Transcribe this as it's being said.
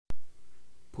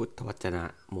พุทธวจนะ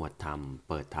หมวดธรรม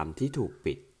เปิดธรรมที่ถูก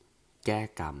ปิดแก้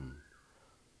กรรม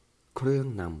เครื่อง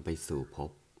นำไปสู่ภ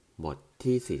พบท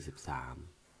ที่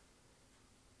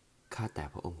43ข้าแต่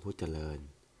พระองค์ผู้เจริญ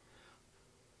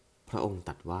พระองค์ต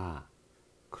รัสว่า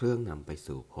เครื่องนำไป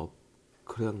สู่ภพ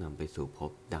เครื่องนำไปสู่ภ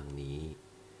พดังนี้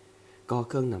ก็เ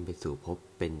ครื่องนำไปสู่ภพ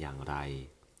เป็นอย่างไร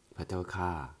พระเจ้าข้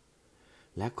า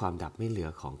และความดับไม่เหลือ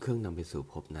ของเครื่องนำไปสู่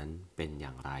ภพนั้นเป็นอย่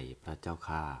างไรพระเจ้า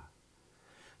ข้า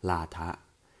ลาทะ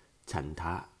ฉันท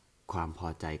ะความพอ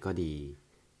ใจก็ดี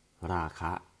ราค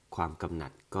ะความกำหนั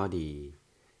ดก็ดี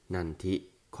นันทิ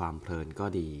ความเพลินก็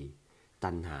ดี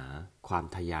ตัณหาความ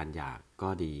ทยานอยากก็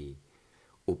ดี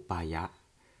อุปายะ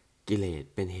กิเลส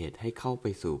เป็นเหตุให้เข้าไป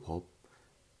สู่ภพ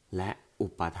และอุ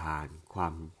ปาทานควา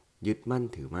มยึดมั่น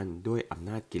ถือมั่นด้วยอำ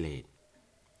นาจกิเลส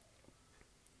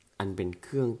อันเป็นเค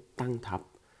รื่องตั้งทับ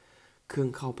เครื่อง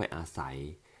เข้าไปอาศัย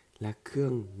และเครื่อ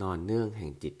งนอนเนื่องแห่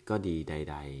งจิตก็ดีใ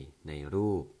ดๆใน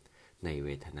รูปในเว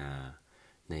ทนา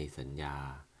ในสัญญา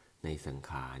ในสัง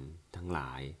ขารทั้งหล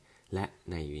ายและ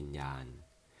ในวิญญาณ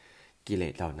กิเล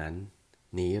สเหล่านั้น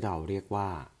นี้เราเรียกว่า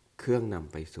เครื่องน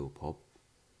ำไปสู่ภพ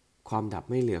ความดับ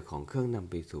ไม่เหลือของเครื่องน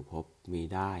ำไปสู่ภพมี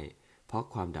ได้เพราะ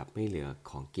ความดับไม่เหลือ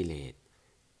ของกิเลส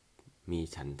มี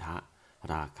ฉันทะ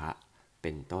ราคะเ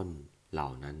ป็นต้นเหล่า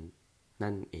นั้น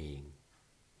นั่นเอง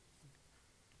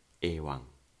เอวัง